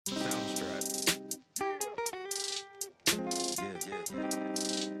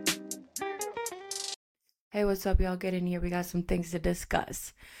Hey, what's up, y'all? Get in here. We got some things to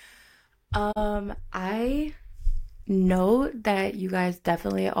discuss. I know that you guys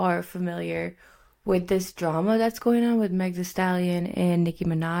definitely are familiar with this drama that's going on with Meg Thee Stallion and Nicki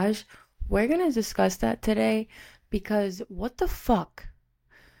Minaj. We're gonna discuss that today because what the fuck?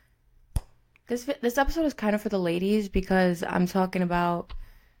 This episode is kind of for the ladies because I'm talking about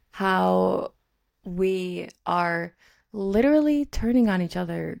how we are literally turning on each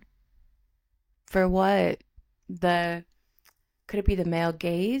other for what? The Could it be the male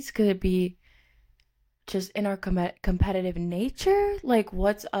gaze? Could it be just in our competitive nature? Like,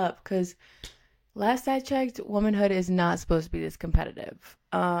 what's up? Because last I checked, womanhood is not supposed to be this competitive.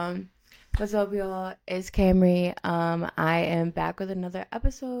 What's up, y'all? It's Camry. I am back with another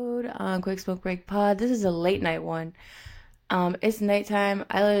episode on Quick Smoke Break Pod. This is a late night one. It's nighttime.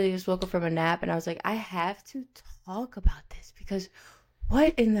 I literally just woke up from a nap and I was like, I have to talk about this because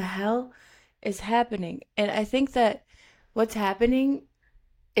what in the hell is happening? And I think that what's happening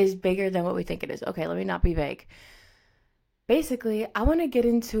is bigger than what we think it is. Okay, let me not be vague. Basically, I want to get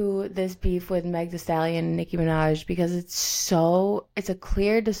into this beef with Meg Thee Stallion and Nicki Minaj because it's a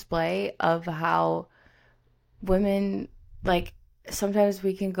clear display of how women, like, sometimes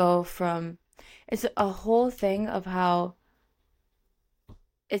we can go from, it's a whole thing of how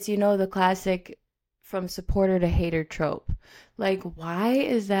the classic from supporter to hater trope. Like, why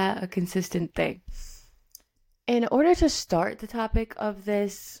is that a consistent thing? In order to start the topic of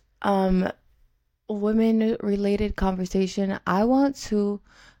this women related conversation, I want to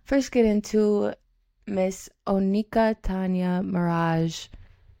first get into Miss Onika Tanya Mirage,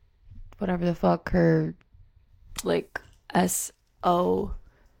 whatever the fuck her, like, S.O.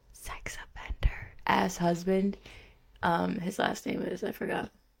 sex offender ass husband. His last name is, I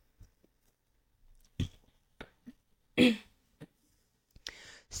forgot.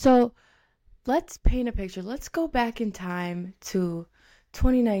 So let's paint a picture. Let's go back in time to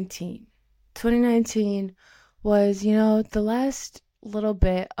 2019. 2019 was, the last little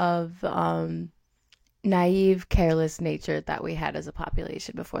bit of naive, careless nature that we had as a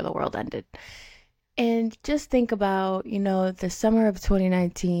population before the world ended. And just think about, the summer of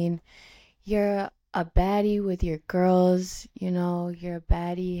 2019. You're a baddie with your girls, you're a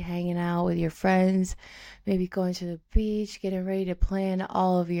baddie hanging out with your friends, maybe going to the beach, getting ready to plan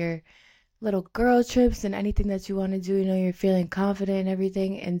all of your little girl trips and anything that you want to do. You're feeling confident and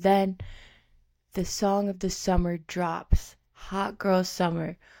everything. And then the song of the summer drops, Hot Girl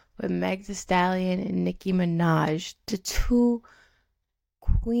Summer, with Meg Thee Stallion and Nicki Minaj, the two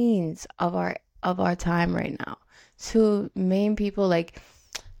queens of our time right now. Two main people. Like,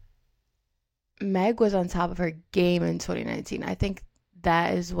 Meg was on top of her game in 2019. I think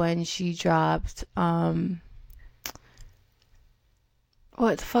that is when she dropped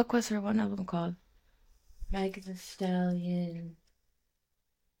what the fuck was her one album called? Meg Thee Stallion.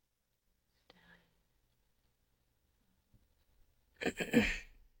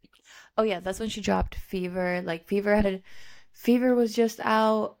 Oh yeah, that's when she dropped Fever. Like, Fever was just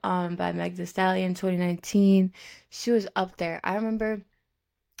out by Meg Thee Stallion 2019. She was up there. I remember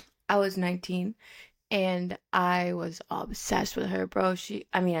I was 19 and I was obsessed with her, bro.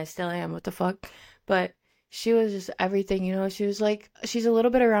 I mean, I still am. What the fuck? But she was just everything, She was like, she's a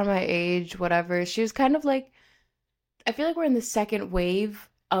little bit around my age, whatever. She was kind of like, I feel like we're in the second wave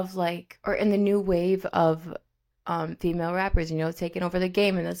of, like, or in the new wave of female rappers, taking over the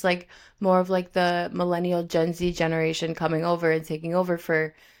game. And it's like more of like the millennial Gen Z generation coming over and taking over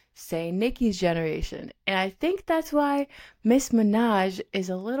for, say, Nicki's generation. And I think that's why Miss Minaj is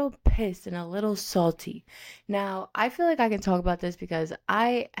a little pissed and a little salty. Now, I feel like I can talk about this because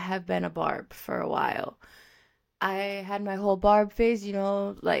I have been a barb for a while. I had my whole barb phase,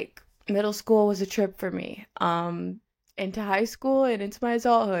 like middle school was a trip for me. Into high school and into my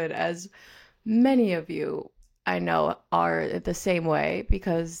adulthood, as many of you I know are the same way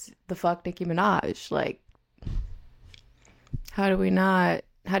because the fuck Nicki Minaj. Like, how do you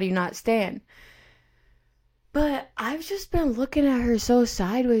not stand? But I've just been looking at her so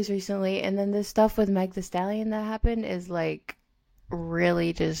sideways recently, and then this stuff with Meg Thee Stallion that happened is like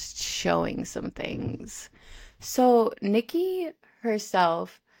really just showing some things. So Nicki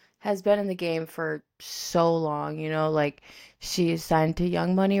herself has been in the game for so long, like she's signed to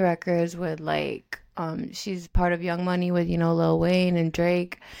Young Money Records with, like, she's part of Young Money with, Lil Wayne and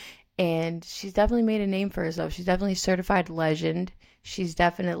Drake, and she's definitely made a name for herself. She's definitely a certified legend. She's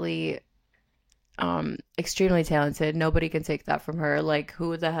definitely extremely talented. Nobody can take that from her. Like,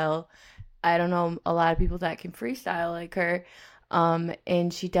 who the hell? I don't know a lot of people that can freestyle like her.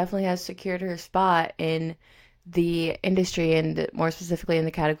 And she definitely has secured her spot in the industry and more specifically in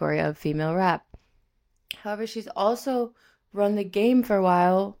the category of female rap. However, she's also run the game for a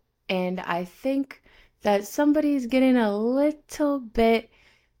while, and I think that somebody's getting a little bit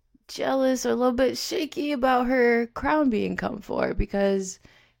jealous or a little bit shaky about her crown being come for, because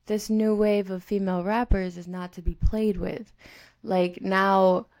this new wave of female rappers is not to be played with. Like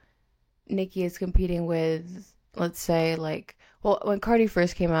now, Nicki is competing with, let's say, like, well, when Cardi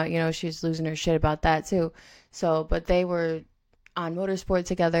first came out, she was losing her shit about that too. So, but they were on motorsport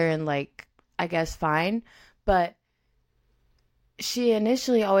together and, like, I guess fine. But she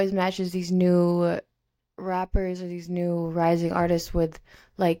initially always matches these new rappers or these new rising artists with,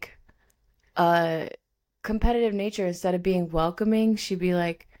 like, a competitive nature. Instead of being welcoming, she'd be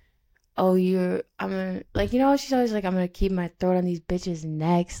like, oh, I'm gonna, like, she's always like, I'm gonna keep my throat on these bitches'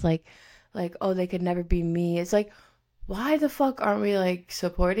 necks. Like, oh, they could never be me. It's like, why the fuck aren't we, like,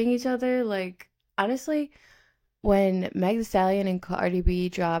 supporting each other? Like, honestly, when Meg Thee Stallion and Cardi B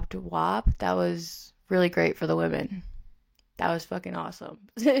dropped WAP, that was really great for the women. That was fucking awesome.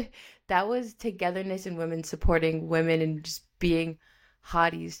 That was togetherness and women supporting women and just being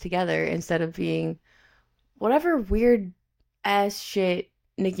hotties together instead of being whatever weird ass shit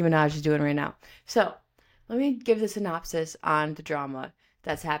Nicki Minaj is doing right now. So, let me give the synopsis on the drama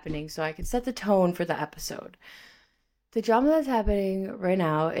that's happening so I can set the tone for the episode. The drama that's happening right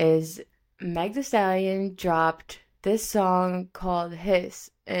now is Meg Thee Stallion dropped this song called Hiss,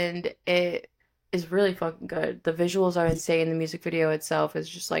 and it is really fucking good. The visuals are insane. The music video itself is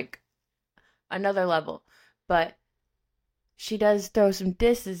just like another level. But she does throw some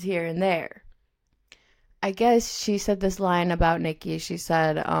disses here and there. I guess she said this line about Nicki. She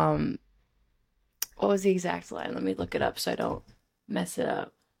said, what was the exact line? Let me look it up so I don't mess it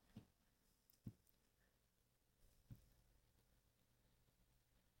up.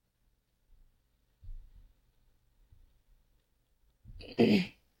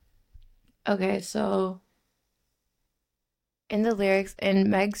 Okay, so in the lyrics in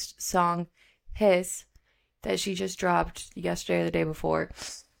Meg's song Hiss that she just dropped yesterday or the day before,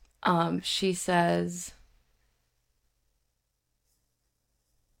 she says,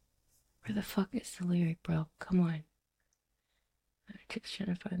 where the fuck is the lyric, bro? Come on. I'm just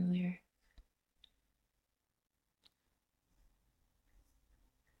trying to find the lyric.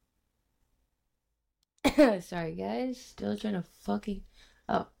 Sorry, guys. Still trying to fucking.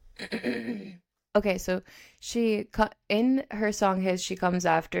 Oh. Okay, so in her song His, she comes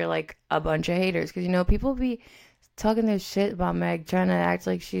after like a bunch of haters because people be talking their shit about Meg, trying to act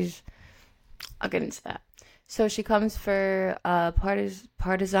like she's. I'll get into that. So she comes for partisan,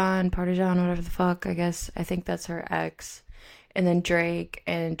 whatever the fuck. I think that's her ex, and then Drake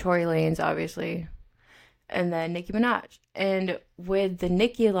and Tory Lanez, obviously, and then Nicki Minaj. And with the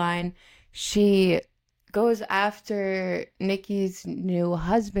Nicki line, she goes after Nicki's new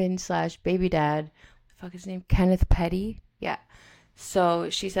husband slash baby dad. What the fuck is his name? Kenneth Petty. Yeah. So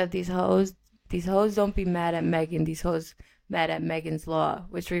she said these hoes don't be mad at Megan. These hoes mad at Megan's law,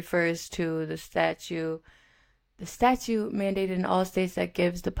 which refers to the statute mandated in all states that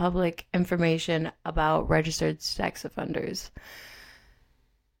gives the public information about registered sex offenders.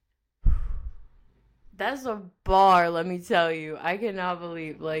 That's a bar, let me tell you. I cannot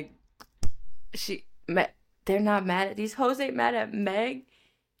believe, like, she they're not mad at these hoes, ain't mad at Meg.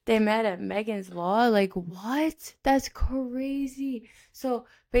 They mad at Megan's law. Like, what? That's crazy. So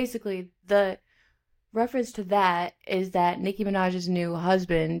basically, the reference to that is that Nicki Minaj's new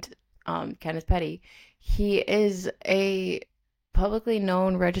husband, Kenneth Petty, he is a publicly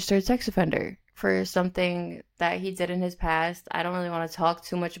known registered sex offender for something that he did in his past. I don't really want to talk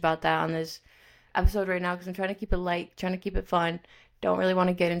too much about that on this episode right now because I'm trying to keep it light, trying to keep it fun. Don't really want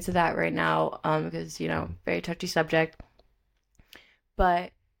to get into that right now because, very touchy subject.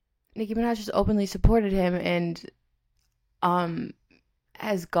 But Nicki Minaj just openly supported him and um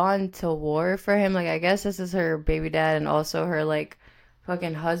has gone to war for him. Like, I guess this is her baby dad and also her, like,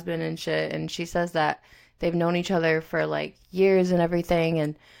 fucking husband and shit. And she says that they've known each other for, like, years and everything.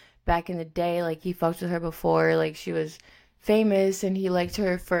 And back in the day, like, he fucked with her before. Like, she was famous and he liked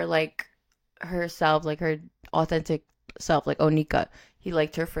her for, like, herself, like, her authentic self, like Onika. He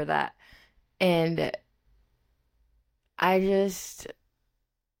liked her for that. And I just,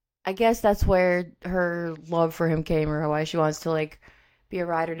 I guess that's where her love for him came or why she wants to, like, be a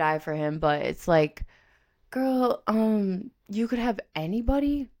ride or die for him. But it's like, girl, you could have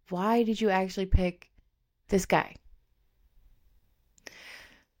anybody. Why did you actually pick this guy?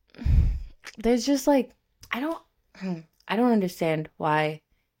 There's just like, I don't, I don't understand why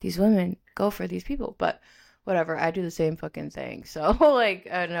these women go for these people, but whatever. I do the same fucking thing. So like,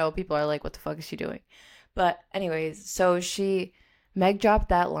 I don't know. People are like, what the fuck is she doing? But anyways, so Meg dropped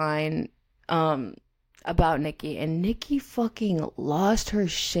that line. Um, about Nicki, and Nicki fucking lost her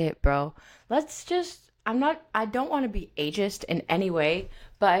shit, bro. I don't want to be ageist in any way,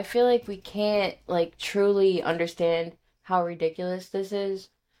 but I feel like we can't like truly understand how ridiculous this is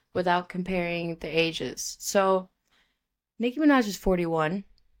without comparing the ages. So, Nicki Minaj is 41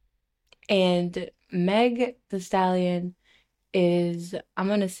 and Meg the Stallion is, I'm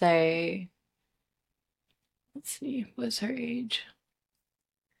gonna say, let's see, what's her age?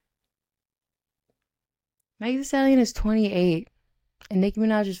 Meg the Stallion is 28 and Nicki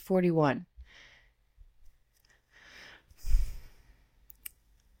Minaj is 41.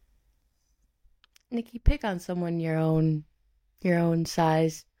 Nicki, pick on someone your own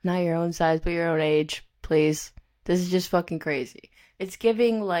size, not your own size, but your own age, please. This is just fucking crazy. It's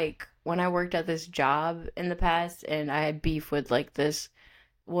giving like when I worked at this job in the past and I had beef with like this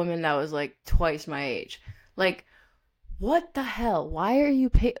woman that was like twice my age. Like, what the hell? Why are you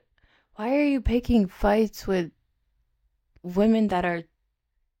picking fights with women that are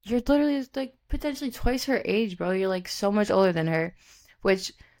you're literally like potentially twice her age, bro. You're like so much older than her,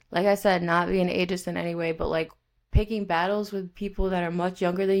 which, like I said, not being ageist in any way, but like picking battles with people that are much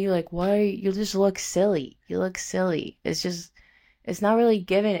younger than you, like why you just look silly. You look silly. It's not really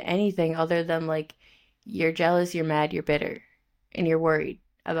given anything other than like you're jealous, you're mad, you're bitter, and you're worried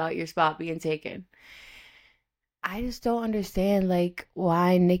about your spot being taken. I just don't understand like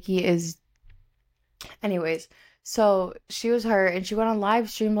why Nikki is anyways, so she was hurt and she went on live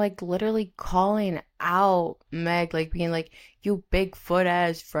stream like literally calling out Meg, like being like, you big foot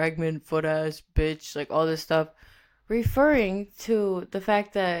ass, fragment foot ass bitch, like all this stuff, referring to the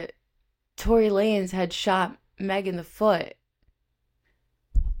fact that Tory Lanez had shot Meg in the foot.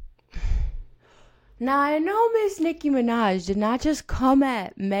 Now I know Miss Nicki Minaj did not just come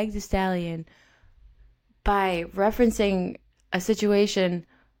at Meg the Stallion by referencing a situation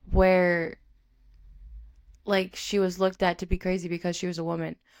where like she was looked at to be crazy because she was a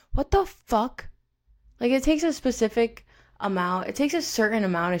woman. What the fuck? Like it takes a certain amount of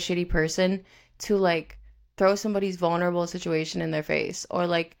shitty person to like throw somebody's vulnerable situation in their face or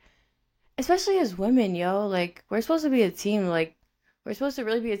like especially as women, yo, like we're supposed to be a team, like we're supposed to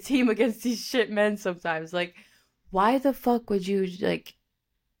really be a team against these shit men sometimes. Like why the fuck would you like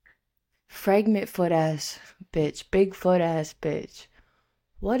fragment foot ass bitch, big foot ass bitch?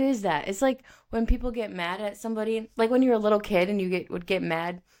 What is that? It's like when people get mad at somebody, like when you're a little kid and would get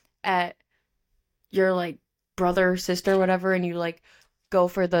mad at your like brother, sister, whatever, and you like go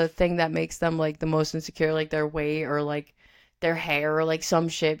for the thing that makes them like the most insecure, like their weight or like their hair or like some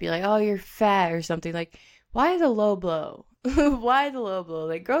shit. Be like, oh, you're fat or something. Like, why the low blow? Why the low blow?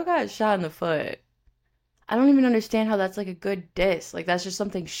 Like, girl got shot in the foot. I don't even understand how that's like a good diss. Like, that's just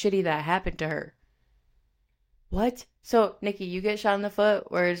something shitty that happened to her. What? So, Nikki, you get shot in the foot,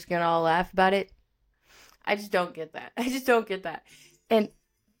 we're just gonna all laugh about it? I just don't get that. I just don't get that. And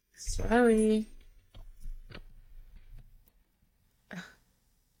sorry.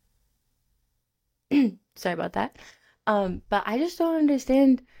 Sorry about that. But I just don't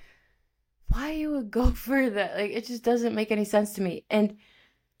understand why you would go for that. Like, it just doesn't make any sense to me. And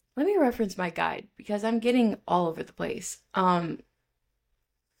let me reference my guide because I'm getting all over the place.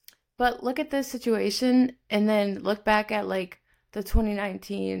 But look at this situation and then look back at like the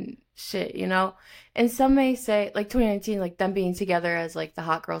 2019 shit, you know? And some may say like 2019, like them being together as like the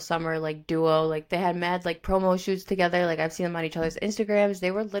hot girl summer like duo, like they had mad like promo shoots together. Like I've seen them on each other's Instagrams.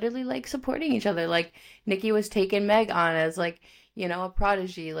 They were literally like supporting each other. Like Nicki was taking Meg on as like, you know, a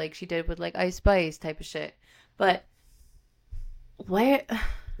prodigy like she did with like Ice Spice type of shit. But where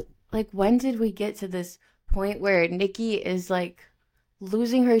like when did we get to this point where Nicki is like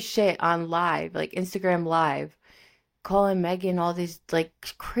losing her shit on live, like Instagram live, calling Megan all these like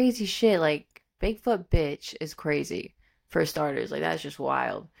crazy shit, like Bigfoot bitch is crazy for starters. Like that's just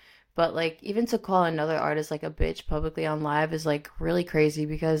wild. But like even to call another artist like a bitch publicly on live is like really crazy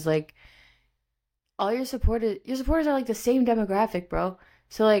because like all your supporters are like the same demographic, bro.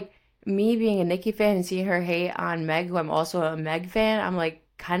 So like me being a Nicki fan and seeing her hate on Meg, who I'm also a Meg fan, I'm like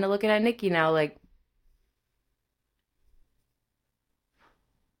kind of looking at Nicki now like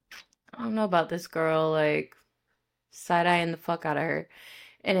I don't know about this girl, like side eyeing the fuck out of her.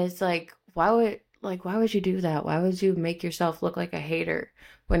 And it's like why would you do that? Why would you make yourself look like a hater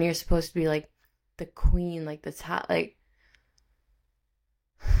when you're supposed to be like the queen, like the top like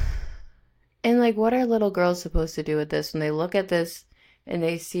and like what are little girls supposed to do with this when they look at this and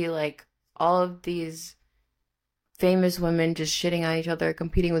they see like all of these famous women just shitting on each other,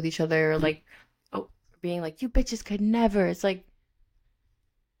 competing with each other, or like oh being like you bitches could never. It's like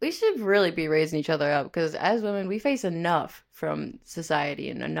we should really be raising each other up because as women, we face enough from society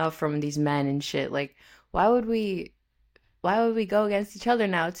and enough from these men and shit. Like, why would we why would we go against each other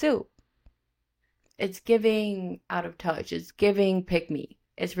now too? It's giving out of touch. It's giving pick me.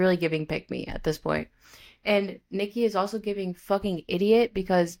 It's really giving pick me at this point. And Nicki is also giving fucking idiot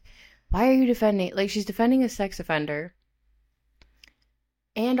because why are you defending like she's defending a sex offender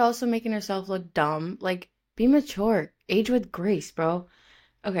and also making herself look dumb. Like, be mature. Age with grace, bro.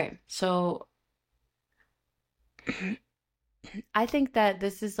 Okay, so I think that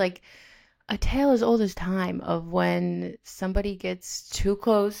this is like a tale as old as time of when somebody gets too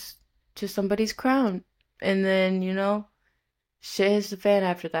close to somebody's crown and then, shit hits the fan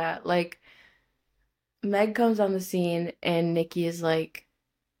after that. Like, Meg comes on the scene and Nicki is like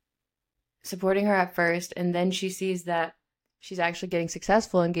supporting her at first, and then she sees that she's actually getting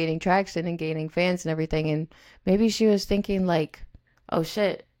successful and gaining traction and gaining fans and everything. And maybe she was thinking like, oh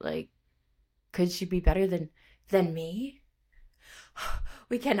shit, like, could she be better than me?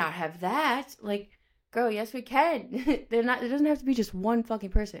 We cannot have that. Like, girl, yes we can. They're not. It doesn't have to be just one fucking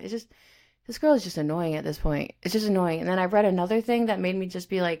person. It's just this girl is just annoying at this point. It's just annoying. And then I read another thing that made me just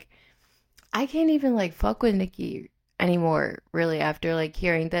be like, I can't even like fuck with Nicki anymore, really, after like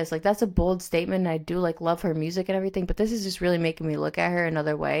hearing this. Like, that's a bold statement. And I do like love her music and everything, but this is just really making me look at her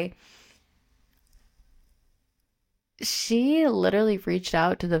another way. She literally reached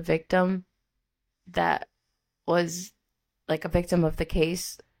out to the victim that was like a victim of the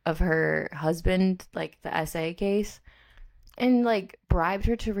case of her husband, like the SA case, and like bribed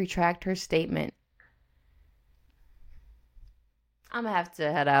her to retract her statement. I'm gonna have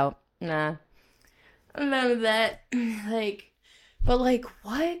to head out. Nah, none of that. Like, but like,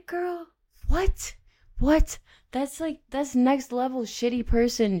 what, girl? What? What? That's next level shitty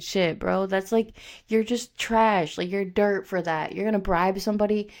person shit, bro. That's like you're just trash. Like, you're dirt for that. You're gonna bribe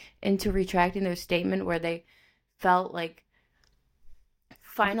somebody into retracting their statement where they felt like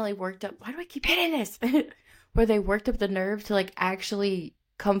finally worked up. Why do I keep hitting this? Where they worked up the nerve to like actually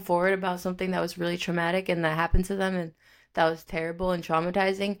come forward about something that was really traumatic and that happened to them and that was terrible and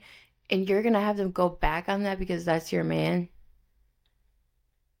traumatizing. And you're gonna have them go back on that because that's your man.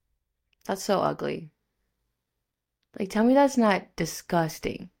 That's so ugly. Like, tell me that's not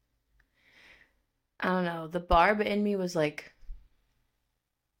disgusting. I don't know. The barb in me was like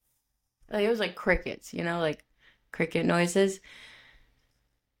it was like crickets, like cricket noises.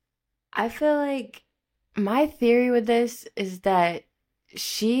 I feel like my theory with this is that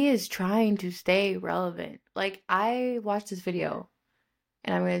she is trying to stay relevant. Like, I watched this video,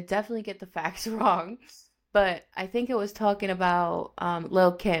 and I'm gonna definitely get the facts wrong, but I think it was talking about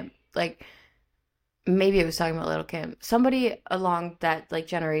Lil Kim. Like, maybe it was talking about Lil Kim. Somebody along that like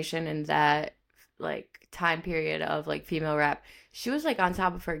generation and that like time period of like female rap. She was like on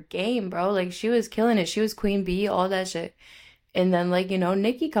top of her game, bro. Like, she was killing it. She was Queen Bee, all that shit. And then like,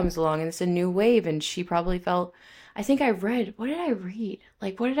 Nicki comes along and it's a new wave and she probably felt I think I read what did I read?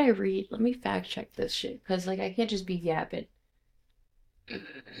 Like, what did I read? Let me fact check this shit because like I can't just be yapping.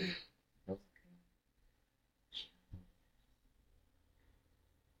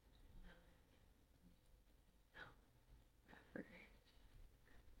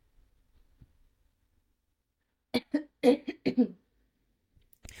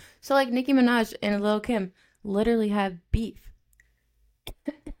 So like Nicki Minaj and Lil Kim literally have beef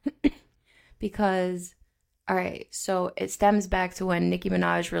because all right, so it stems back to when Nicki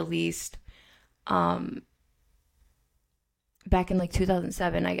Minaj released um back in like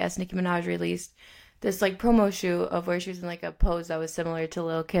 2007, I guess. Nicki Minaj released this like promo shoot of where she was in like a pose that was similar to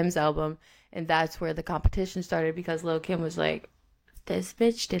Lil Kim's album, and that's where the competition started because Lil Kim was like, this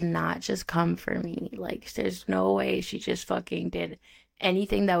bitch did not just come for me. Like, there's no way she just fucking did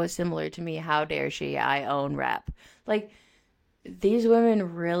anything that was similar to me. How dare she? I own rap. Like, these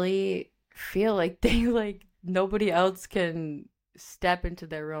women really feel like they like nobody else can step into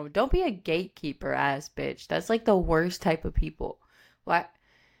their own. Don't be a gatekeeper ass bitch. That's like the worst type of people. Why?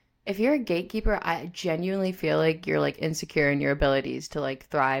 If you're a gatekeeper, I genuinely feel like you're like insecure in your abilities to like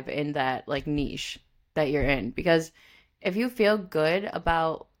thrive in that like niche that you're in. Because if you feel good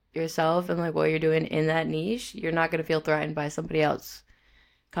about yourself and like what you're doing in that niche, you're not gonna feel threatened by somebody else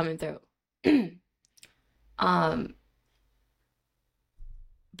coming through. um,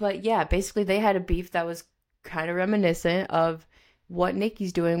 but yeah, basically they had a beef that was kind of reminiscent of what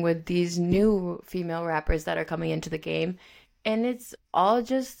Nicki's doing with these new female rappers that are coming into the game. And it's all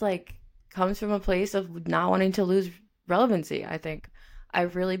just like comes from a place of not wanting to lose relevancy, I think. I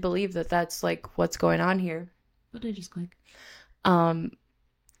really believe that that's like what's going on here. What did I just click? Um,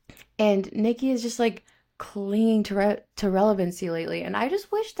 and Nicki is just like clinging to relevancy lately, and I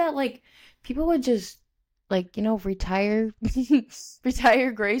just wish that like people would just like retire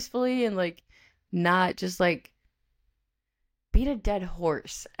retire gracefully and like not just like beat a dead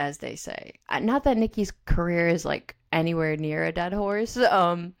horse, as they say. Not that Nicki's career is like anywhere near a dead horse.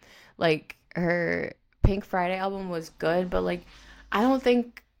 Like her Pink Friday album was good, but like I don't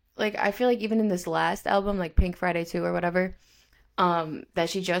think like I feel like even in this last album, like Pink Friday 2 or whatever, that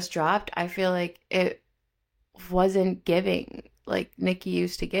she just dropped, I feel like it wasn't giving like Nicki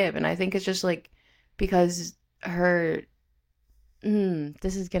used to give. And I think it's just like because her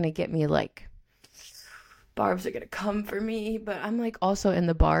this is gonna get me like Barbs are gonna come for me, but I'm like also in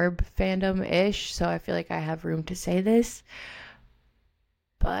the Barb fandom ish, so I feel like I have room to say this.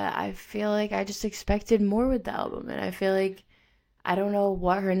 But I feel like I just expected more with the album, and I feel like I don't know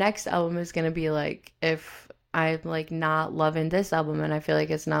what her next album is gonna be like if I'm like not loving this album, and I feel like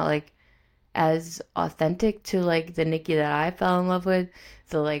it's not like as authentic to like the Nicki that I fell in love with,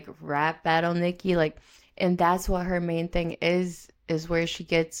 the like rap battle Nicki, like, and that's what her main thing is where she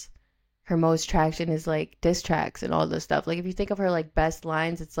gets her most traction is like diss tracks and all this stuff. Like if you think of her like best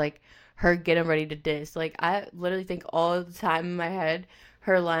lines, it's like her getting ready to diss. Like I literally think all the time in my head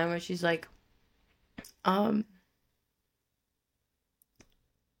her line where she's like, um,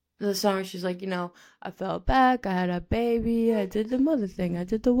 the song where she's like, I fell back, I had a baby, I did the mother thing, I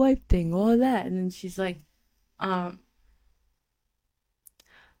did the wife thing, all that, and then she's like, um,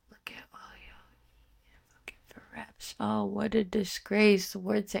 look at all y'all looking for raps. Oh, what a disgrace.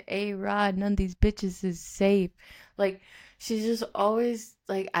 Word to A-Rod, none of these bitches is safe. Like, she's just always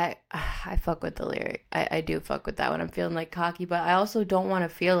like I fuck with the lyric. I do fuck with that when I'm feeling like cocky, but I also don't want to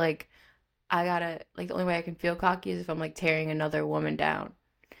feel like I gotta like the only way I can feel cocky is if I'm like tearing another woman down.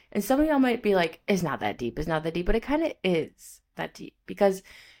 And some of y'all might be like, it's not that deep, it's not that deep, but it kind of is that deep because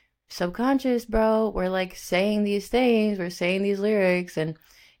subconscious, bro. We're like saying these things, we're saying these lyrics, and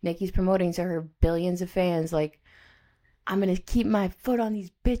Nicki's promoting to her billions of fans, like, I'm gonna keep my foot on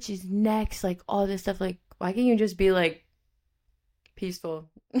these bitches' necks, like all this stuff. Like, why can't you just be like peaceful?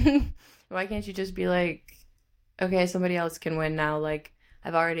 Why can't you just be like, okay, somebody else can win now? Like,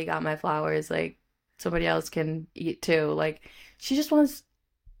 I've already got my flowers, like, somebody else can eat too. Like, she just wants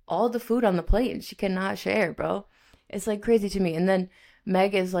all the food on the plate and she cannot share, bro. It's like crazy to me. And then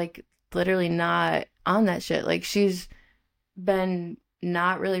Meg is like literally not on that shit. Like she's been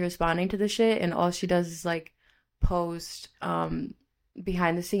not really responding to the shit and all she does is like post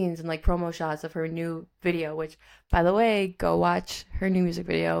behind the scenes and like promo shots of her new video, which by the way, go watch her new music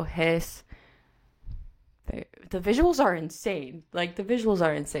video, Hiss. The visuals are insane. Like the visuals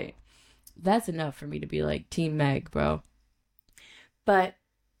are insane. That's enough for me to be like Team Meg, bro. But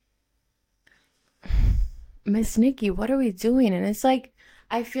Miss Nikki, what are we doing? And it's like,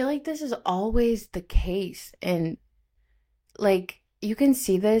 I feel like this is always the case. And like, you can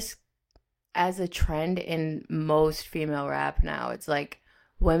see this as a trend in most female rap now. It's like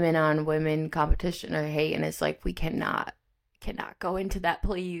women on women competition or hate. And it's like, we cannot go into that,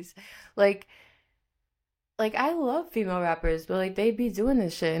 please. Like, like I love female rappers, but like they be doing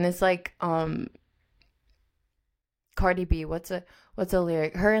this shit. And it's like, Cardi B, what's a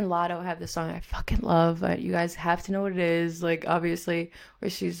lyric? Her and Lotto have this song I fucking love. You guys have to know what it is. Like obviously, where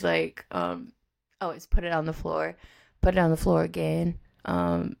she's like, oh, it's put it on the floor, put it on the floor again,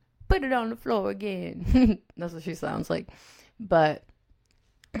 put it on the floor again. That's what she sounds like. But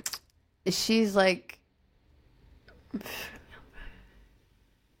she's like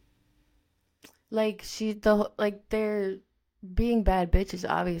she the like they're being bad bitches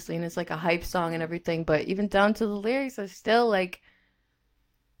obviously and it's like a hype song and everything but even down to the lyrics are still like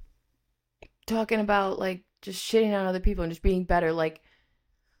talking about like just shitting on other people and just being better. Like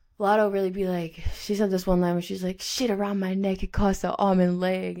Lotto really be like, she said this one line where she's like, shit around my neck, it costs an arm and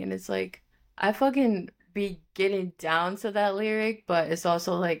leg. And it's like, I fucking be getting down to that lyric, but it's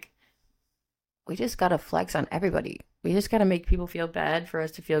also like, we just gotta flex on everybody. We just gotta make people feel bad for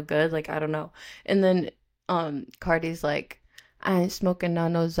us to feel good. Like, I don't know. And then, Cardi's like, I ain't smoking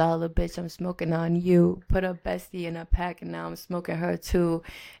on no Zala, bitch. I'm smoking on you. Put a bestie in a pack, and now I'm smoking her too.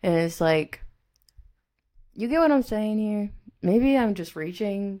 And it's like, you get what I'm saying here? Maybe I'm just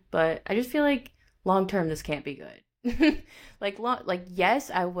reaching, but I just feel like long term this can't be good. Like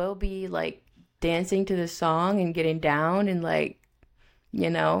yes, I will be like dancing to this song and getting down and like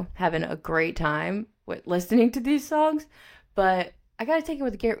having a great time with listening to these songs, but I gotta take it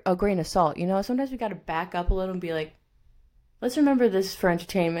with a grain of salt. Sometimes we gotta back up a little and be like, let's remember this for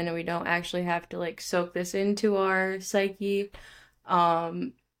entertainment, and we don't actually have to like soak this into our psyche.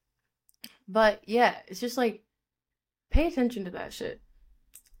 Um, but yeah, it's just like pay attention to that shit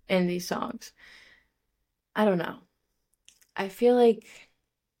in these songs. I don't know. I feel like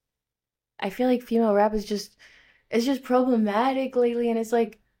I feel like female rap is just it's just problematic lately, and it's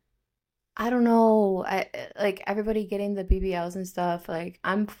like I don't know. I like everybody getting the BBLs and stuff. Like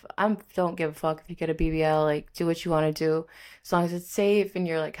I'm don't give a fuck if you get a BBL. Like do what you want to do, as long as it's safe and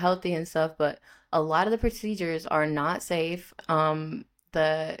you're like healthy and stuff. But a lot of the procedures are not safe.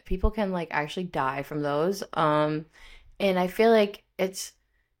 The people can like actually die from those. And I feel like it's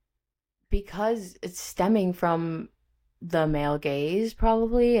because it's stemming from the male gaze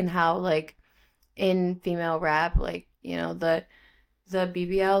probably, and how like in female rap, like the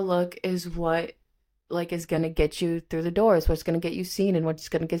BBL look is what like is gonna get you through the doors, what's gonna get you seen and what's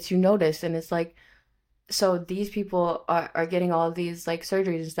gonna get you noticed. And it's like so these people are getting all these like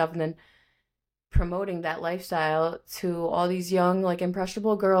surgeries and stuff and then promoting that lifestyle to all these young like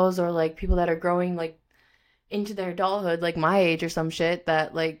impressionable girls or like people that are growing like into their adulthood like my age or some shit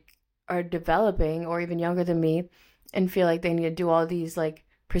that like are developing or even younger than me and feel like they need to do all these like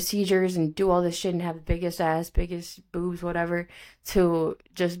procedures and do all this shit and have the biggest ass, biggest boobs, whatever, to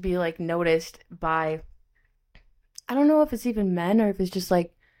just be like noticed by I don't know if it's even men or if it's just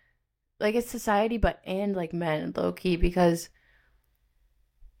like it's society but and like men low key because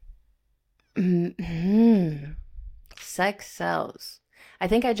sex sells. I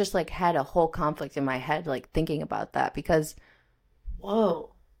think I just like had a whole conflict in my head like thinking about that because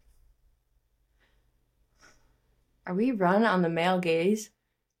whoa, are we run on the male gaze?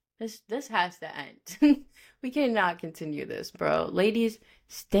 This has to end. We cannot continue this, bro. Ladies,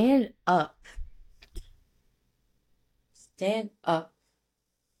 stand up. Stand up.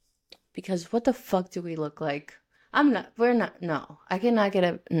 Because what the fuck do we look like? We're not, no. I cannot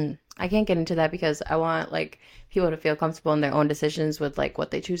I can't get into that because I want like people to feel comfortable in their own decisions with like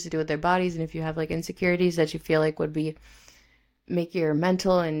what they choose to do with their bodies. And if you have like insecurities that you feel like would be make your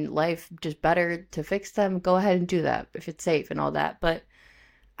mental and life just better to fix them, go ahead and do that if it's safe and all that. But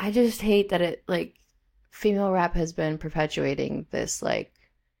I just hate that it like female rap has been perpetuating this like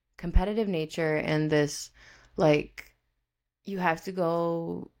competitive nature and this like you have to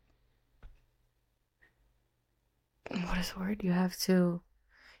go what is the word? You have to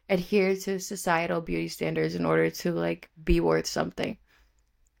adhere to societal beauty standards in order to like be worth something.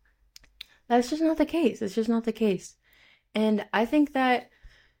 That's just not the case. It's just not the case. And I think that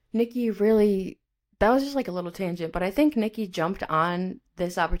Nicki really that was just like a little tangent, but I think Nicki jumped on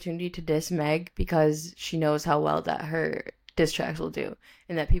this opportunity to diss Meg because she knows how well that her diss tracks will do,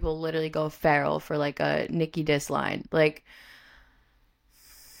 and that people literally go feral for like a Nicki diss line, like,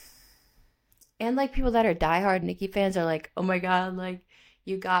 and like people that are diehard Nicki fans are like, oh my god, like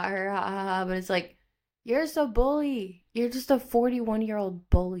you got her, ha ha ha, but it's like you're just a bully, you're just a 41-year-old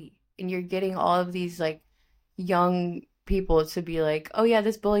bully, and you're getting all of these like young people to be like, oh yeah,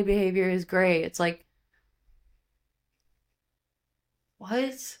 this bully behavior is great. It's like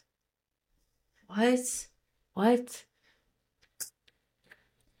what? What? What?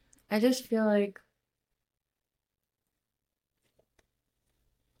 I just feel like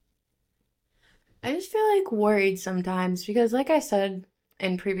I just feel like worried sometimes because like I said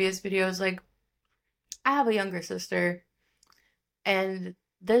in previous videos, like I have a younger sister and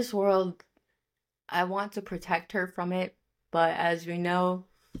this world I want to protect her from it, but as we know,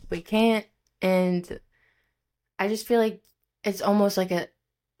 we can't and I just feel like it's almost like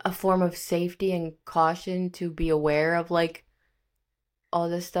a form of safety and caution to be aware of like all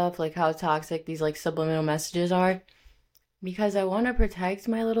this stuff, like how toxic these like subliminal messages are. Because I want to protect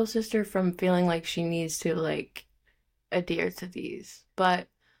my little sister from feeling like she needs to like adhere to these. But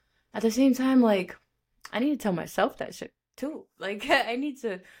at the same time, like I need to tell myself that shit too. Like I need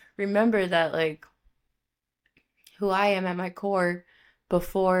to remember that like who I am at my core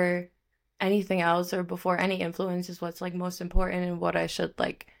before anything else or before any influence is what's like most important and what I should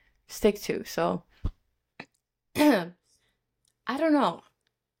like stick to. So I don't know.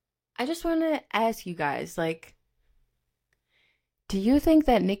 I just want to ask you guys like do you think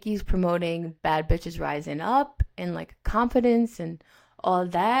that Nicki's promoting bad bitches rising up and like confidence and all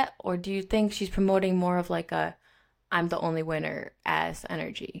that? Or do you think she's promoting more of like a I'm the only winner ass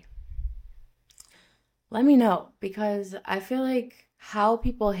energy? Let me know because I feel like how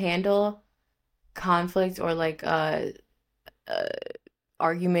people handle conflict or like a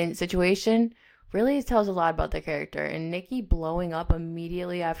argument situation really tells a lot about their character. And Nicki blowing up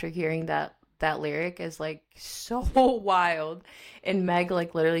immediately after hearing that lyric is like so wild, and Meg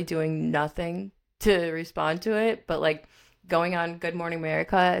like literally doing nothing to respond to it, but like going on Good Morning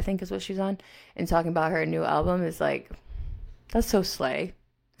America, I think is what she's on, and talking about her new album is like that's so slay,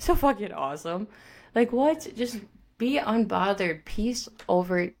 so fucking awesome. Like what? Just be unbothered, peace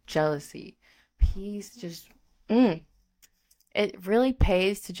over jealousy. peace. Just, mm, it really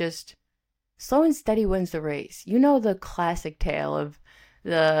pays to just slow and steady wins the race. You know the classic tale of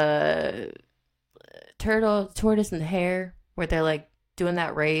the tortoise, and the hare, where they're like doing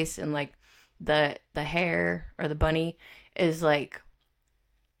that race, and like the hare or the bunny is like,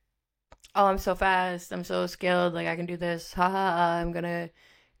 oh, I'm so fast, I'm so skilled, like I can do this, ha ha, ha. I'm gonna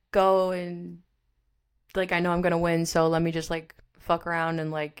go and like I know I'm gonna win, so let me just like fuck around and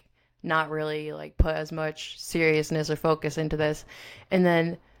like not really like put as much seriousness or focus into this, and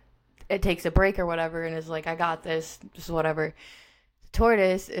then it takes a break or whatever, and is like, I got this, just whatever.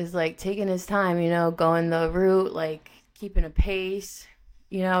 Tortoise is like taking his time, going the route, like keeping a pace.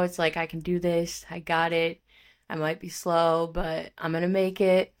 It's like, I can do this, I got it. I might be slow, but I'm gonna make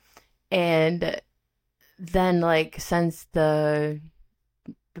it. And then, like, since the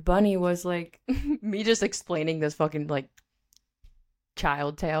bunny was like, me just explaining this fucking like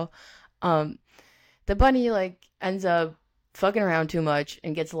child tale, um, the bunny like ends up fucking around too much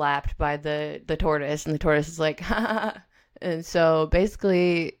and gets lapped by the tortoise, and the tortoise is like, and so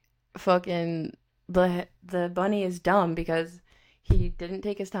basically, fucking the bunny is dumb because he didn't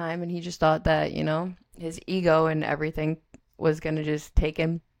take his time, and he just thought that his ego and everything was gonna just take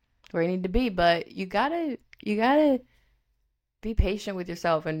him where he needed to be. But you gotta be patient with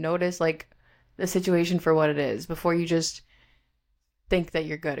yourself and notice like the situation for what it is before you just think that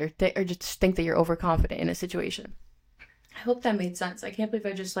you're good, or just think that you're overconfident in a situation. I hope that made sense. I can't believe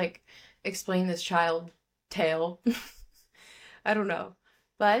I just like explained this child tale. I don't know.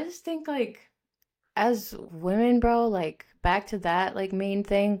 But I just think like as women, bro, like back to that like main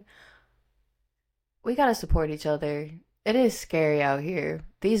thing, we gotta support each other. It is scary out here.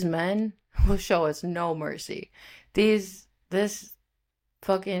 These men will show us no mercy. This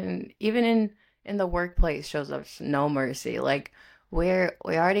fucking, even in the workplace, shows us no mercy. Like, we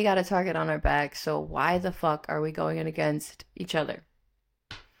already got a target on our back, so why the fuck are we going in against each other?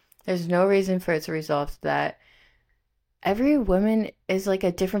 There's no reason for it to resolve to that. Every woman is like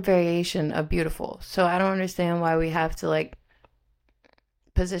a different variation of beautiful. So I don't understand why we have to like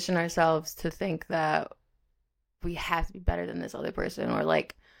position ourselves to think that we have to be better than this other person, or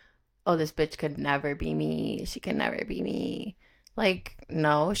like, oh, this bitch could never be me. She can never be me. Like,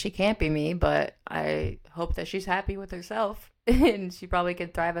 no, she can't be me, but I hope that she's happy with herself. And she probably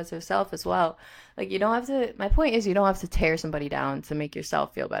could thrive as herself as well. Like, you don't have to, my point is, you don't have to tear somebody down to make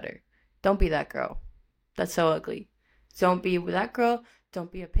yourself feel better. Don't be that girl. That's so ugly. Don't be that girl.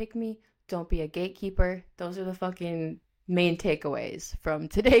 Don't be a pick me. Don't be a gatekeeper. Those are the fucking main takeaways from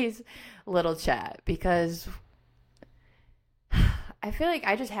today's little chat, because I feel like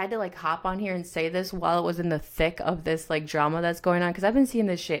I just had to like hop on here and say this while it was in the thick of this like drama that's going on, because I've been seeing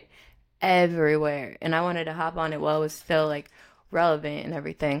this shit everywhere, and I wanted to hop on it while it was still like relevant and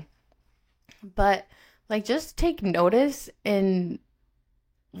everything. But like, just take notice in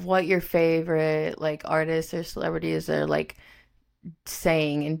what your favorite like artists or celebrities are like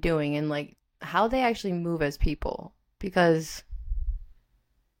saying and doing, and like how they actually move as people, because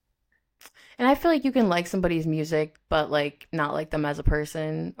and I feel like you can like somebody's music, but like not like them as a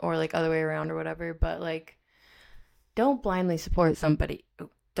person, or like other way around or whatever. But like, don't blindly support somebody.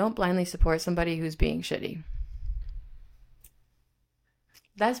 Don't blindly support somebody who's being shitty.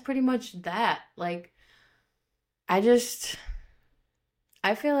 That's pretty much that. Like, I just,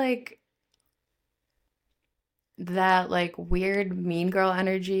 I feel like that like weird mean girl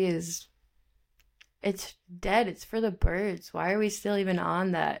energy is, it's dead. It's for the birds. Why are we still even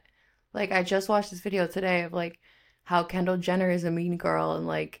on that? Like, I just watched this video today of like how Kendall Jenner is a mean girl, and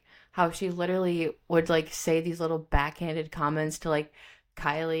like how she literally would like say these little backhanded comments to like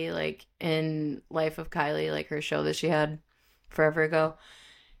Kylie, like in Life of Kylie, like her show that she had forever ago.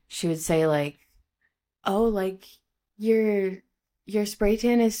 She would say like, "Oh, like your your spray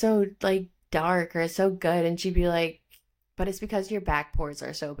tan is so like dark, or it's so good," and she'd be like, "But it's because your back pores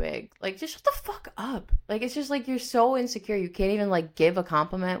are so big." Like, just shut the fuck up. Like, it's just like you're so insecure you can't even like give a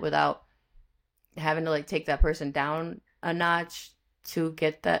compliment without having to like take that person down a notch to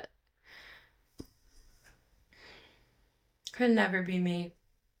get that. Could never be me.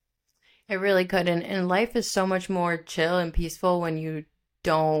 It really couldn't. And life is so much more chill and peaceful when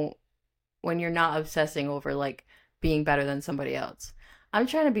don't when you're not obsessing over like being better than somebody else. I'm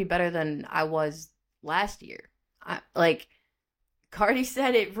trying to be better than I was last year. Like, Cardi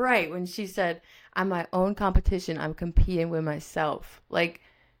said it right when she said, "I'm my own competition. I'm competing with myself." Like,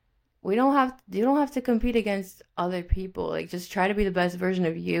 you don't have to compete against other people. Like, just try to be the best version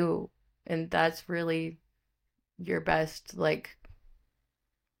of you, and that's really your best like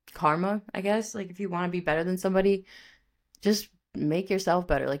karma, I guess. Like, if you want to be better than somebody, just make yourself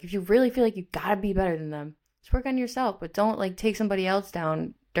better. Like if you really feel like you gotta be better than them, just work on yourself, but don't like take somebody else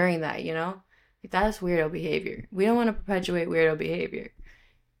down during that, you know? Like, that's weirdo behavior. We don't want to perpetuate weirdo behavior.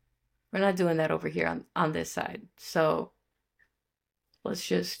 We're not doing that over here on this side. So let's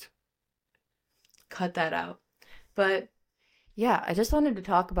just cut that out. But yeah, I just wanted to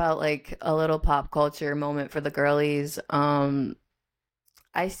talk about like a little pop culture moment for the girlies.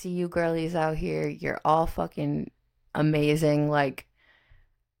 I see you girlies out here. You're all fucking amazing. Like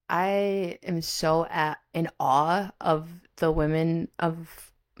I am so in awe of the women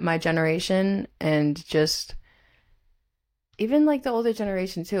of my generation and just even like the older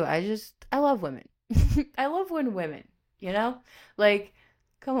generation too. I love women. I love when women, you know? Like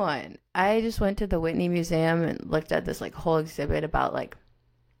come on. I just went to the Whitney Museum and looked at this like whole exhibit about like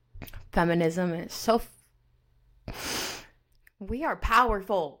feminism and it's so we are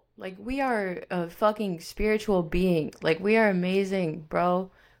powerful. Like we are a fucking spiritual being. Like we are amazing,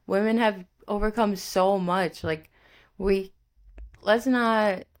 bro. Women have overcome so much. Like we let's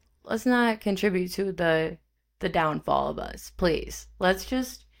not let's not contribute to the downfall of us, please. Let's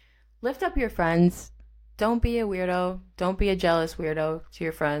just lift up your friends. Don't be a weirdo. Don't be a jealous weirdo to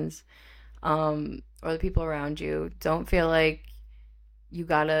your friends, or the people around you. Don't feel like you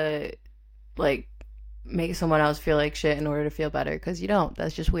gotta like make someone else feel like shit in order to feel better because you don't.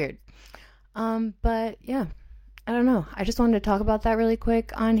 That's just weird. But yeah, I don't know. I just wanted to talk about that really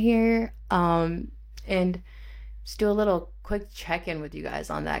quick on here. And just do a little quick check in with you guys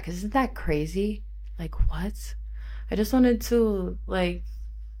on that because isn't that crazy? Like what? I just wanted to like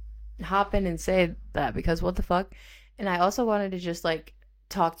hop in and say that because what the fuck? And I also wanted to just like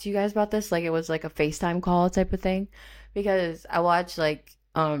talk to you guys about this like it was like a FaceTime call type of thing because I watched like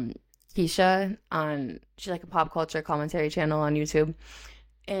Keisha on she's like a pop culture commentary channel on YouTube.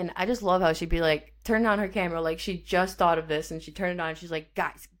 And I just love how she'd be like, turn on her camera, like she just thought of this and she turned it on. She's like,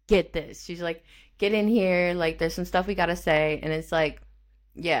 guys, get this. She's like, get in here. Like, there's some stuff we gotta say. And it's like,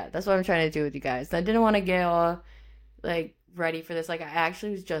 yeah, that's what I'm trying to do with you guys. I didn't want to get all like ready for this. Like, I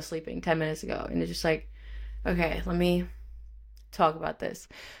actually was just sleeping 10 minutes ago. And it's just like, okay, let me talk about this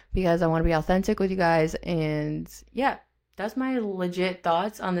because I want to be authentic with you guys. And yeah, that's my legit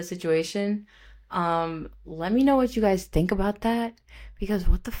thoughts on the situation. Let me know what you guys think about that because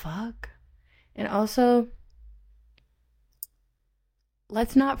what the fuck? And also,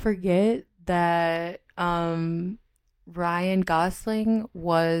 let's not forget that Ryan Gosling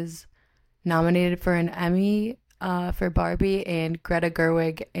was nominated for an Emmy for Barbie, and Greta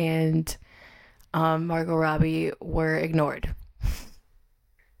Gerwig and Margot Robbie were ignored.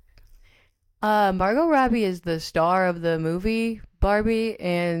 Margot Robbie is the star of the movie Barbie,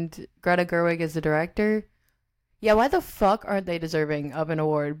 and Greta Gerwig is the director. Yeah, why the fuck aren't they deserving of an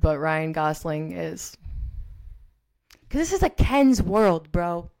award, but Ryan Gosling is? Because this is a Ken's world,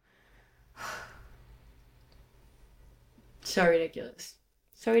 bro. So ridiculous.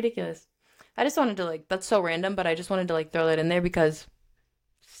 So ridiculous. I just wanted to, like, that's so random, but I just wanted to, like, throw that in there because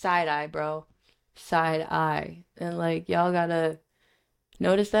side eye, bro. Side eye. And, like, y'all gotta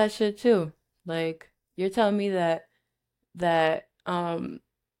notice that shit too. Like, you're telling me that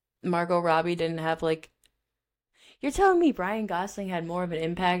Margot Robbie didn't have like you're telling me Ryan Gosling had more of an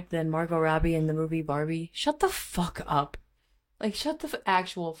impact than Margot Robbie in the movie Barbie? Shut the fuck up. Like shut the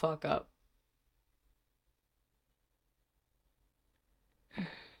actual fuck up.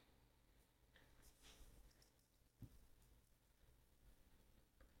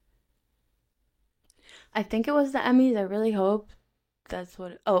 I think it was the Emmys. I really hope that's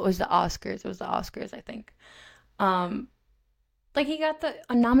what oh, it was the Oscars. It was the Oscars, I think. Um like he got the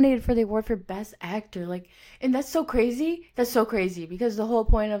nominated for the award for best actor like and that's so crazy. That's so crazy because the whole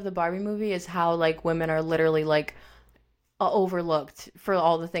point of the Barbie movie is how like women are literally like overlooked for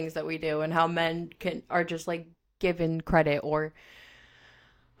all the things that we do and how men can are just like given credit or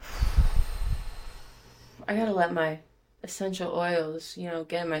I gotta let my essential oils,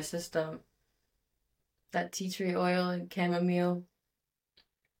 get in my system. That tea tree oil and chamomile.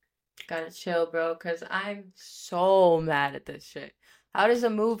 Gotta chill, bro, because I'm so mad at this shit. How does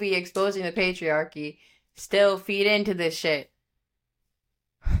a movie exposing the patriarchy still feed into this shit?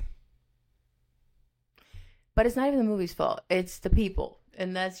 But it's not even the movie's fault. It's the people.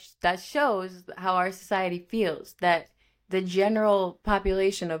 And that shows how our society feels. That the general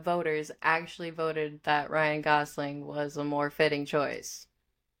population of voters actually voted that Ryan Gosling was a more fitting choice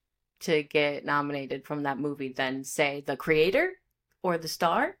to get nominated from that movie than, say, the creator or the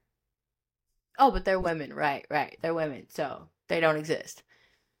star. Oh, but they're women. Right, right. They're women. So they don't exist.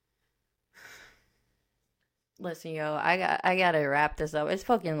 Listen, yo, I gotta wrap this up. It's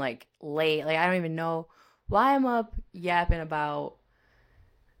fucking like late. Like I don't even know why I'm up yapping about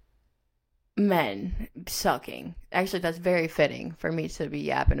men sucking. Actually, that's very fitting for me to be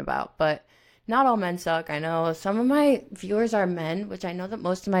yapping about, but not all men suck. I know some of my viewers are men, which I know that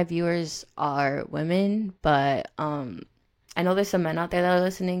most of my viewers are women, but I know there's some men out there that are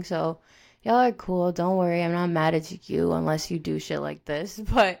listening, so y'all are cool. Don't worry, I'm not mad at you unless you do shit like this,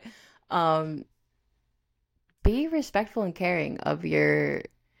 but um be respectful and caring of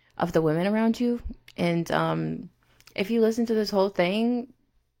the women around you, and if you listen to this whole thing,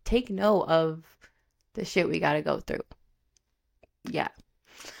 take note of the shit we gotta go through. Yeah.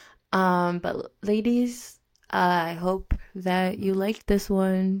 But ladies, I hope that you liked this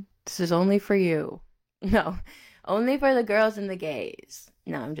one. This is only for you. No, only for the girls and the gays.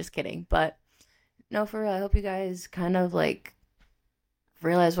 No, I'm just kidding. But no, for real, I hope you guys kind of like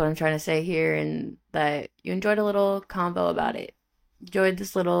realize what I'm trying to say here and that you enjoyed a little convo about it. Enjoyed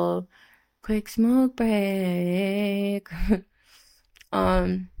this little quick smoke break.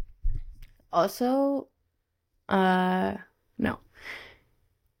 um, also, no.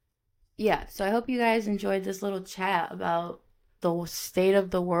 Yeah, so I hope you guys enjoyed this little chat about the state of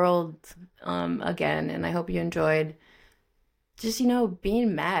the world again, and I hope you enjoyed just,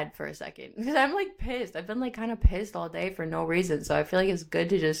 being mad for a second. Because I'm like pissed. I've been like kind of pissed all day for no reason. So I feel like it's good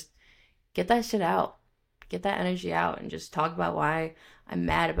to just get that shit out, get that energy out, and just talk about why I'm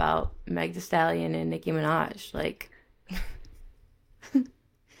mad about Meg Thee Stallion and Nicki Minaj. Like,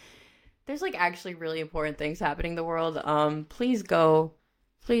 there's like actually really important things happening in the world. Please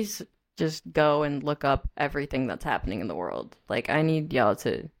just go and look up everything that's happening in the world. Like, I need y'all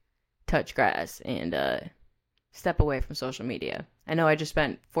to touch grass and step away from social media. I know I just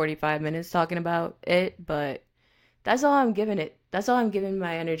spent 45 minutes talking about it, but that's all I'm giving it. That's all I'm giving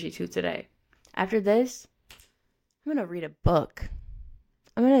my energy to today. After this, I'm gonna read a book.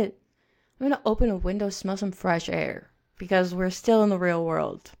 I'm gonna open a window, smell some fresh air, because we're still in the real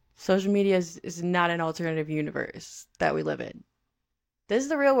world. Social media is not an alternative universe that we live in. This is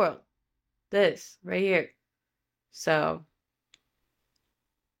the real world. This right here. So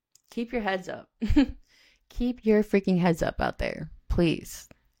keep your heads up. Keep your freaking heads up out there, please.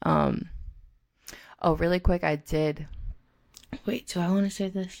 Oh, really quick, I did. Wait, do I want to say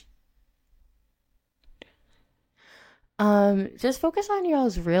this? Just focus on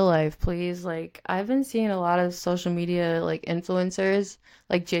y'all's real life, please. Like, I've been seeing a lot of social media like influencers,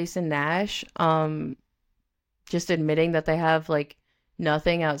 like Jason Nash, just admitting that they have like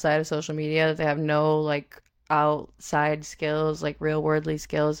nothing outside of social media, that they have no like outside skills, like real worldly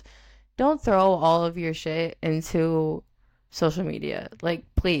skills. Don't throw all of your shit into social media. Like,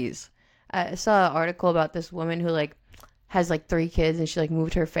 please. I saw an article about this woman who like has like 3 kids and she like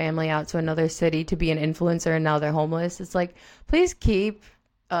moved her family out to another city to be an influencer and now they're homeless. It's like, please keep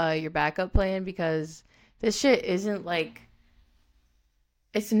your backup plan, because this shit isn't like,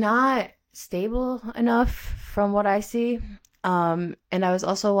 it's not stable enough from what I see. And I was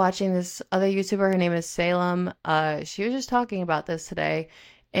also watching this other YouTuber, her name is Salem. She was just talking about this today,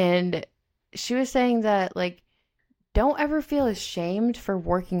 and she was saying that like, don't ever feel ashamed for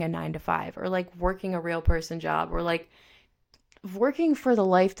working a 9 to 5 or like working a real person job or like working for the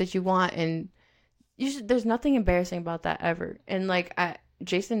life that you want, and there's nothing embarrassing about that ever. And like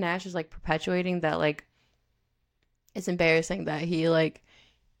Jason Nash is like perpetuating that, like it's embarrassing that he like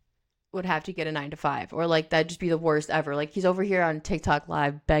would have to get a 9 to 5, or like that'd just be the worst ever. Like, he's over here on TikTok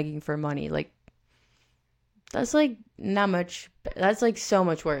live begging for money. Like, that's like not much. That's like so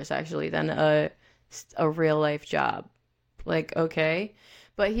much worse actually than a real life job. Like, okay,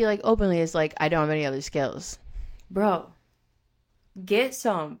 but he like openly is like, I don't have any other skills, bro. Get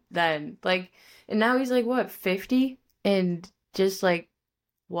some then. Like, and now he's like what, 50 and just like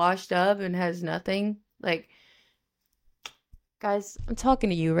washed up and has nothing. Like, guys, I'm talking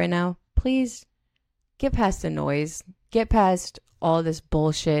to you right now. Please get past the noise. Get past all this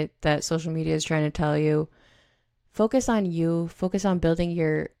bullshit that social media is trying to tell you. Focus on you. Focus on building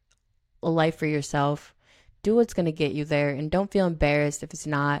your life for yourself. Do what's going to get you there, and don't feel embarrassed if it's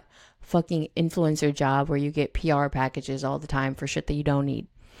not fucking influencer job where you get PR packages all the time for shit that you don't need.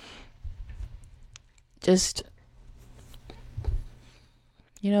 Just,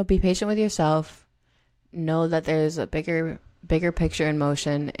 be patient with yourself. Know that there's a bigger picture in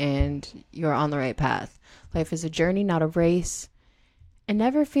motion, and you're on the right path. Life is a journey, not a race. And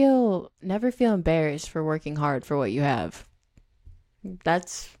never feel embarrassed for working hard for what you have.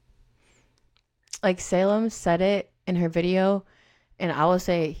 That's, like Salem said it in her video, and I will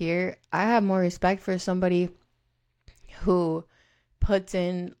say it here. I have more respect for somebody who puts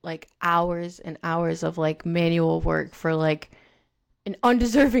in like hours and hours of like manual work for like an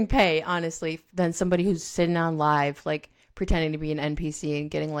undeserving pay, honestly, than somebody who's sitting on live, like pretending to be an NPC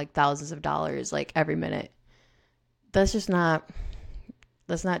and getting like thousands of dollars like every minute. That's just not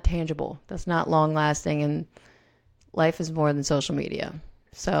that's not tangible. That's not long lasting, and life is more than social media.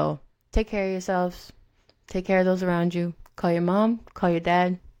 So take care of yourselves. Take care of those around you. Call your mom, call your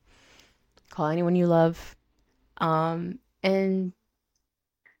dad, call anyone you love. And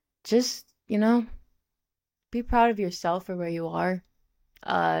just, be proud of yourself for where you are.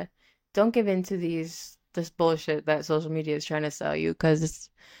 Uh, don't give in to this bullshit that social media is trying to sell you, because it's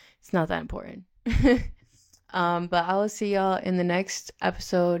not that important. But I will see y'all in the next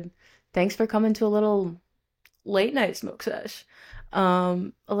episode. Thanks for coming to a little late night smoke sesh.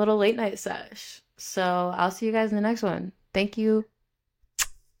 A little late night sesh. So I'll see you guys in the next one. Thank you.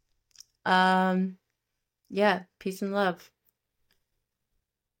 Yeah, peace and love.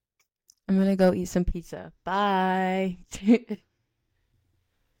 I'm gonna go eat some pizza. Bye.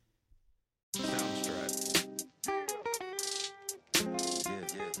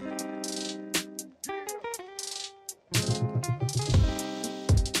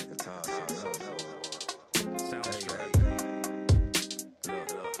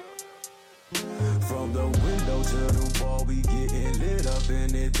 From the window to the wall, we getting lit up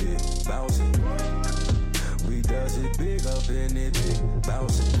in it, big bouncing. We does it big up in it, big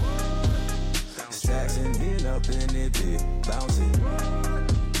bouncing. Stacks and hit up in it, big bouncing.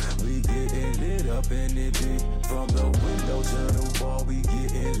 We getting lit up in it, big. From the window to the wall, we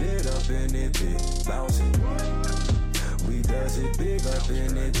getting lit up in it, big bouncing. We does it big up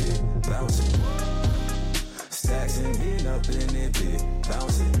in it, big bouncing. Stacks and hit up in it, big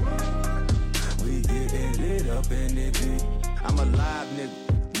bouncing. We getting lit up in it, big. I'm a live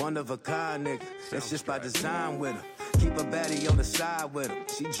nigga, one of a kind nigga. That's just by design with her. Keep a baddie on the side with him.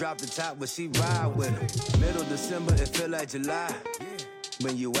 She drop the top when she ride with him. Middle December, it feel like July.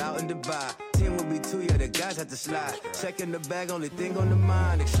 When you out in Dubai, 10 will be 2, yeah, the guys have to slide. Checking the bag, only thing on the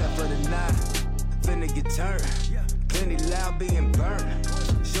mind, except for the night. Finna get turned, plenty loud being burnt.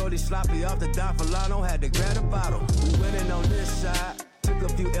 Shorty sloppy off the Donfalano, had to grab a bottle. We winning on this side. Took a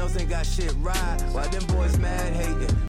few L's and got shit right. While them boys mad hating,